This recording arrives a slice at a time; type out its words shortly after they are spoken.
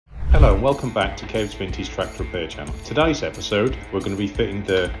Hello and welcome back to Kev's Vintage Tractor Repair channel. Today's episode we're going to be fitting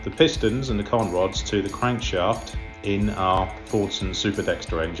the pistons and the con rods to the crankshaft in our Fordson Super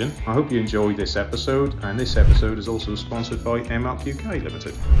Dexta engine. I hope you enjoyed this episode, and this episode is also sponsored by MLK UK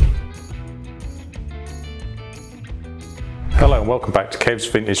Limited. Hello and welcome back to Kev's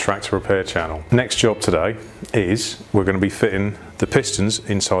Vintage Tractor Repair channel. Next job today is we're going to be fitting the pistons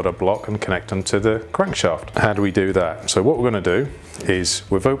inside our block and connect them to the crankshaft. How do we do that? So what we're going to do is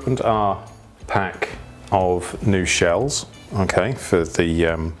we've opened our pack of new shells, okay, for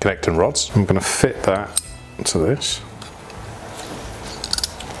the connecting rods. I'm going to fit that to this.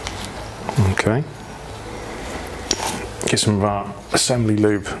 Okay. Get some of our assembly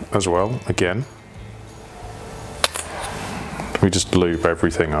lube as well, again. We just lube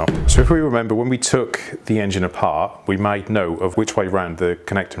everything up. So if we remember, when we took the engine apart, we made note of which way round the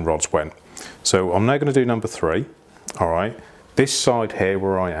connecting rods went. So I'm now going to do number 3, all right? This side here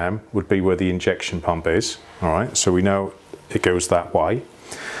where I am would be where the injection pump is, all right? So we know it goes that way.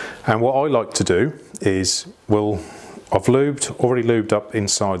 And what I like to do is, I've already lubed up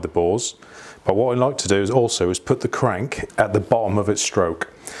inside the bores, but what I like to do is also put the crank at the bottom of its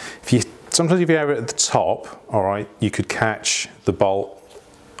stroke. Sometimes if you have it at the top, all right, you could catch the bolt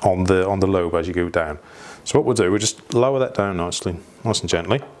on the lobe as you go down. So what we'll do, we'll just lower that down nice and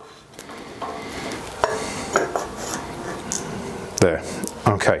gently. There,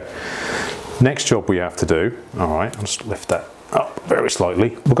 okay. Next job we have to do, all right, I'll just lift that up very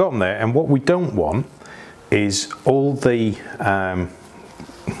slightly. We've got them there, and what we don't want is all the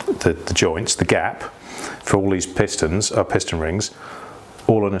joints, the gap for all these pistons, piston rings,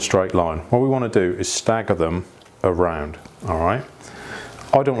 all in a straight line. What we want to do is stagger them around, all right?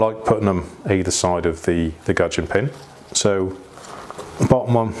 I don't like putting them either side of the gudgeon pin. So the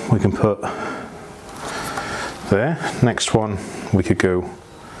bottom one we can put there. Next one we could go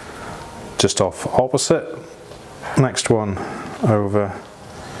just off opposite. Next one over,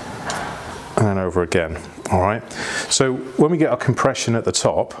 and then over again, all right? So when we get our compression at the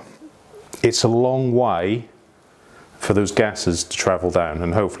top, it's a long way for those gases to travel down,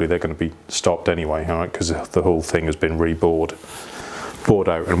 and hopefully they're going to be stopped anyway, all right, because the whole thing has been bored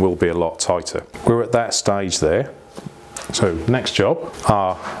out and will be a lot tighter. We're at that stage there. So next job,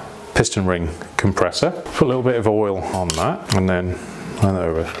 our piston ring compressor. Put a little bit of oil on that and then run it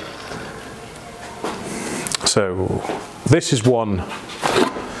over. So this is one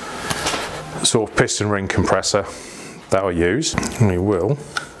sort of piston ring compressor that I use. And we will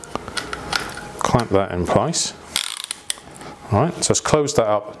clamp that in place. All right, so let's close that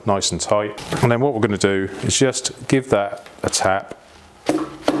up nice and tight. And then what we're going to do is just give that a tap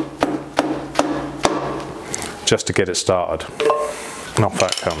just to get it started. And off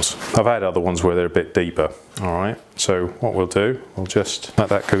that comes. I've had other ones where they're a bit deeper. All right, so what we'll do, we'll just let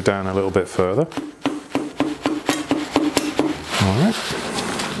that go down a little bit further. All right,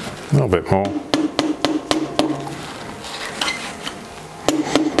 a little bit more.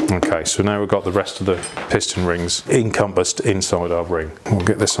 Okay, so now we've got the rest of the piston rings encompassed inside our ring. We'll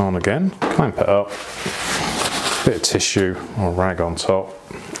get this on again, clamp it up, bit of tissue or rag on top,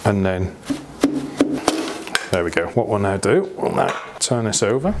 and then there we go. What we'll now do, we'll now turn this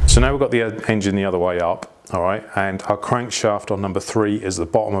over. So now we've got the engine the other way up, all right, and our crankshaft on number 3 is the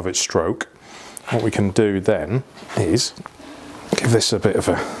bottom of its stroke. What we can do then is give this a bit of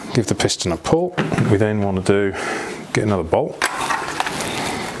give the piston a pull. What we then want to do, get another bolt.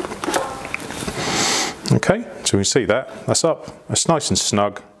 Okay, so we see that's up, it's nice and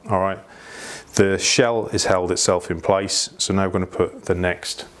snug, all right. The shell has held itself in place, so now we're going to put the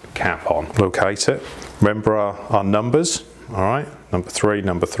next cap on. Locate it, remember our numbers, all right, number 3,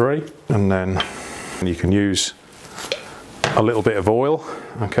 and then you can use a little bit of oil,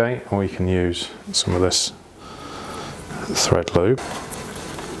 okay, or you can use some of this thread lube.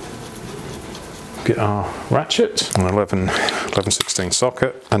 Get our ratchet, an 11/16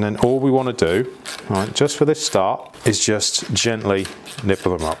 socket, and then all we want to do, all right, just for this start, is just gently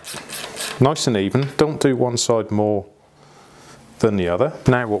nipple them up. Nice and even, don't do one side more than the other.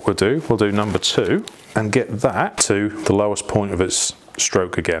 Now what we'll do number 2 and get that to the lowest point of its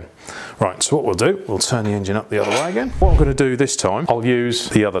stroke again. Right, so what we'll do, we'll turn the engine up the other way again. What I'm going to do this time, I'll use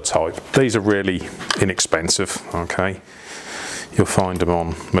the other type. These are really inexpensive, okay? You'll find them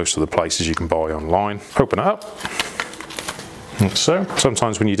on most of the places you can buy online. Open it up. Like so.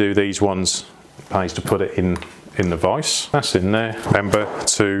 Sometimes when you do these ones, it pays to put it in the vise. That's in there. Remember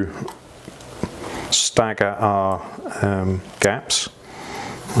to stagger our gaps.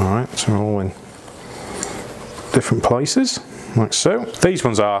 All right, so all in different places, like so. These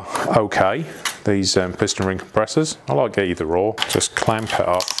ones are okay, these piston ring compressors. I like either or. Just clamp it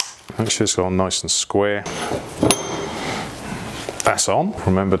up make sure it's all nice and square. That's on.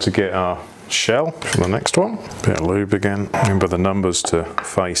 Remember to get our shell for the next one. Bit of lube again. Remember the numbers to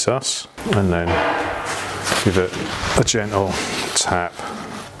face us, and then give it a gentle tap.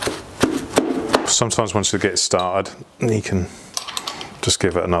 Sometimes once you get started, you can just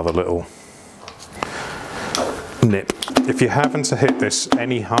give it another little nip. If you happen to hit this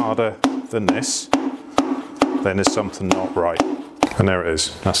any harder than this, then there's something not right. And there it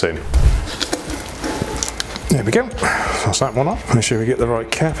is, that's in. There we go, that's that one off. Make sure we get the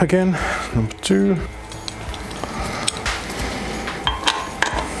right cap again, number 2.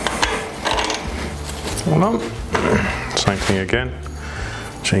 One on. Same thing again.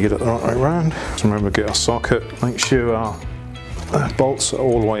 Make sure you get it the right way round. So remember, get our socket, make sure our bolts are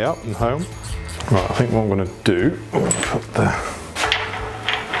all the way up and home. Right, I think what I'm going to do, I'm going to put the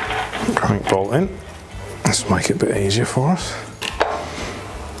crank bolt in. Let's make it a bit easier for us.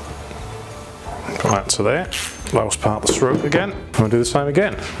 Put that to there. Last part of the stroke again. I'm going to do the same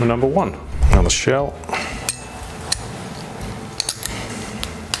again with number 1. Now the shell.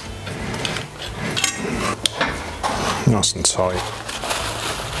 Nice and tight.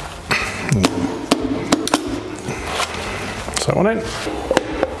 So one in.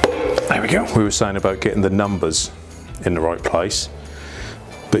 There we go. We were saying about getting the numbers in the right place.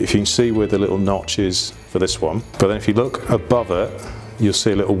 But if you can see where the little notch is for this one, but then if you look above it, you'll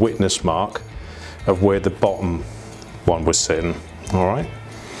see a little witness mark of where the bottom one was sitting. All right.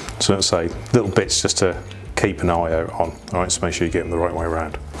 So let's say little bits just to keep an eye out on. All right. So make sure you get them the right way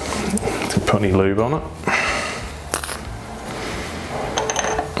around. Don't put any lube on it.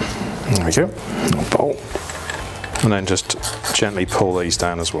 There we go. Little bolt. And then just gently pull these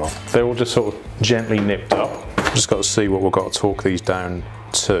down as well. They're all just sort of gently nipped up. Just got to see what we've got to torque these down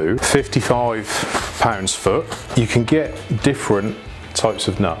to. 55 pounds-foot. You can get different types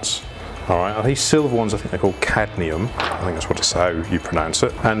of nuts. All right, these silver ones, I think they're called cadmium. I think that's how you pronounce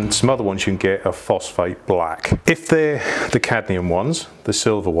it. And some other ones you can get are phosphate black. If they're the cadmium ones, the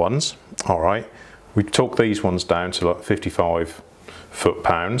silver ones, all right, we torque these ones down to like 55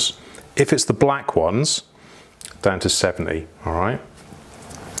 foot-pounds. If it's the black ones, down to 70, all right?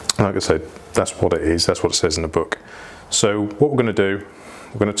 Like I said, that's what it is, that's what it says in the book. So what we're gonna do,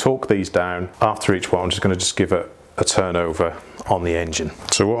 we're gonna torque these down. After each one, I'm just gonna give it a turnover on the engine.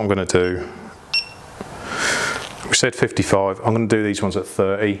 So what I'm gonna do, we said 55, I'm gonna do these ones at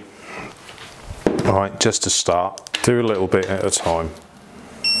 30. All right, just to start. Do a little bit at a time.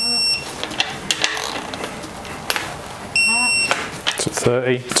 So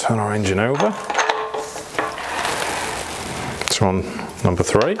 30, turn our engine over. So on number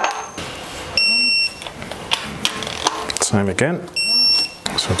 3. Same again.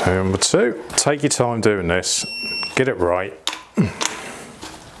 So do number 2. Take your time doing this, get it right.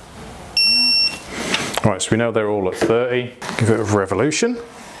 Right, so we know they're all at 30. Give it a revolution.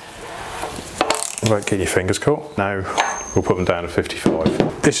 Won't get your fingers caught. Now we'll put them down to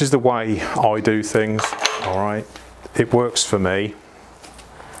 55. This is the way I do things, all right? It works for me.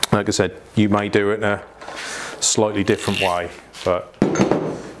 Like I said, you may do it in a slightly different way, but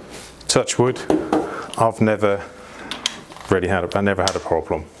touch wood, I've never really had a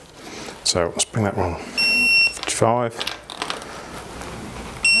problem. So let's bring that one. 55,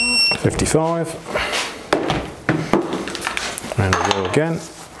 55, and we go again.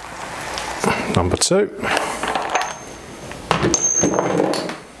 Number 2.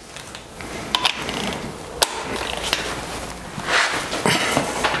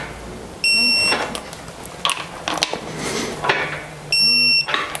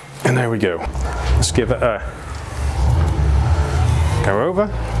 And there we go. Let's give it a go over.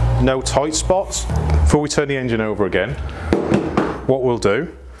 No tight spots. Before we turn the engine over again, what we'll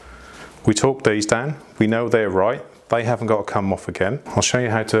do, we torque these down. We know they're right. They haven't got to come off again. I'll show you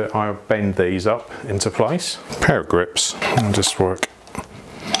how to bend these up into place. Pair of grips. I'll just work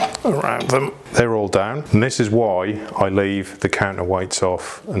around them. They're all down. And this is why I leave the counterweights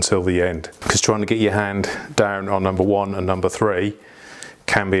off until the end. Because trying to get your hand down on number 1 and number 3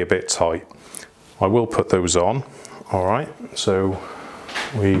 can be a bit tight. I will put those on, all right? So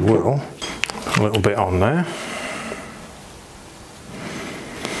we will put a little bit on there.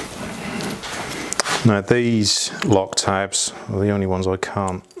 Now these lock tabs are the only ones I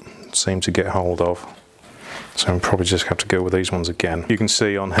can't seem to get hold of. So I'm probably just have to go with these ones again. You can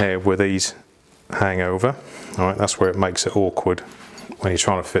see on here where these hang over, all right? That's where it makes it awkward when you're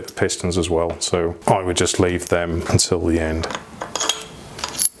trying to fit the pistons as well. So I would just leave them until the end.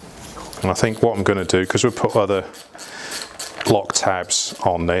 And I think what I'm going to do, because we'll put other lock tabs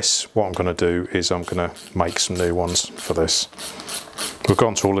on this, what I'm going to do is I'm going to make some new ones for this. we've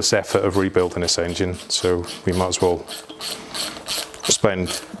gone to all this effort of rebuilding this engine, so we might as well spend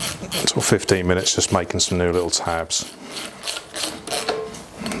sort of 15 minutes just making some new little tabs.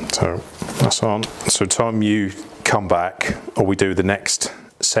 So that's on. So time you come back, or we do the next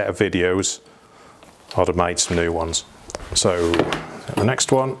set of videos, I'd have made some new ones. So the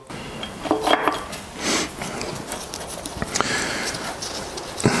next one.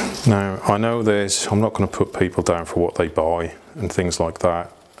 Now I know I'm not going to put people down for what they buy and things like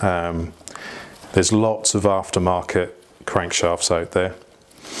that. There's lots of aftermarket crankshafts out there,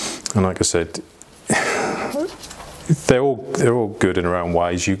 and like I said, they're all good in their own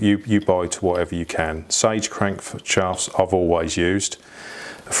ways. You buy to whatever you can. Sage crankshafts I've always used.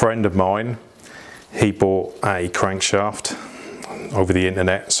 A friend of mine, he bought a crankshaft over the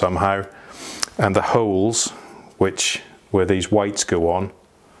internet somehow, and the holes where these weights go on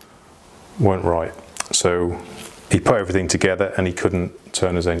weren't right. So he put everything together and he couldn't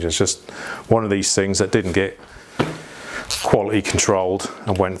turn his engine. It's just one of these things that didn't get quality controlled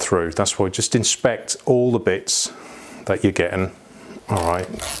and went through. That's why just inspect all the bits that you're getting, all right,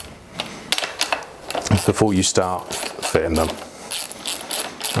 before you start fitting them.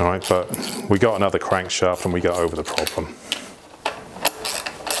 All right, but we got another crankshaft and we got over the problem.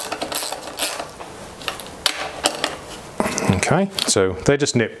 Okay, so they're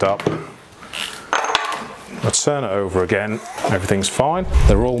just nipped up. Let's turn it over again. Everything's fine.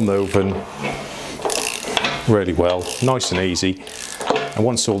 They're all moving really well, nice and easy. And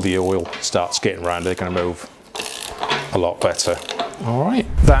once all the oil starts getting around, they're going to move a lot better. All right,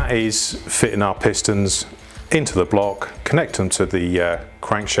 that is fitting our pistons into the block, connect them to the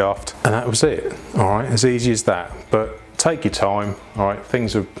crankshaft, and that was it. All right, as easy as that. But take your time. All right,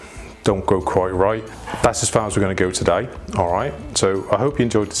 things don't go quite right. That's as far as we're going to go today. All right, so I hope you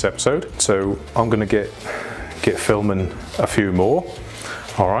enjoyed this episode. So I'm going to get filming a few more.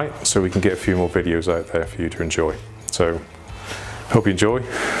 All right, so we can get a few more videos out there for you to enjoy. So hope you enjoy.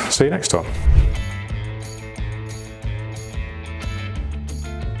 See you next time.